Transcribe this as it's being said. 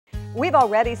We've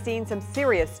already seen some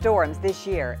serious storms this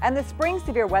year, and the spring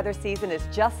severe weather season is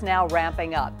just now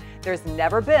ramping up. There's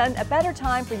never been a better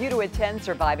time for you to attend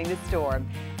Surviving the Storm.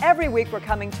 Every week we're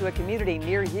coming to a community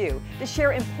near you to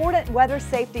share important weather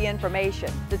safety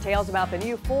information, details about the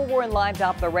new Full Warren Live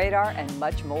Doppler radar, and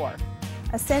much more.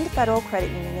 Ascend Federal Credit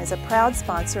Union is a proud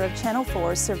sponsor of Channel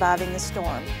 4's Surviving the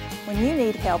Storm. When you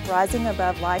need help rising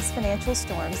above life's financial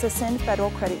storms, Ascend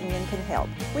Federal Credit Union can help.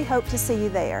 We hope to see you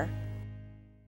there.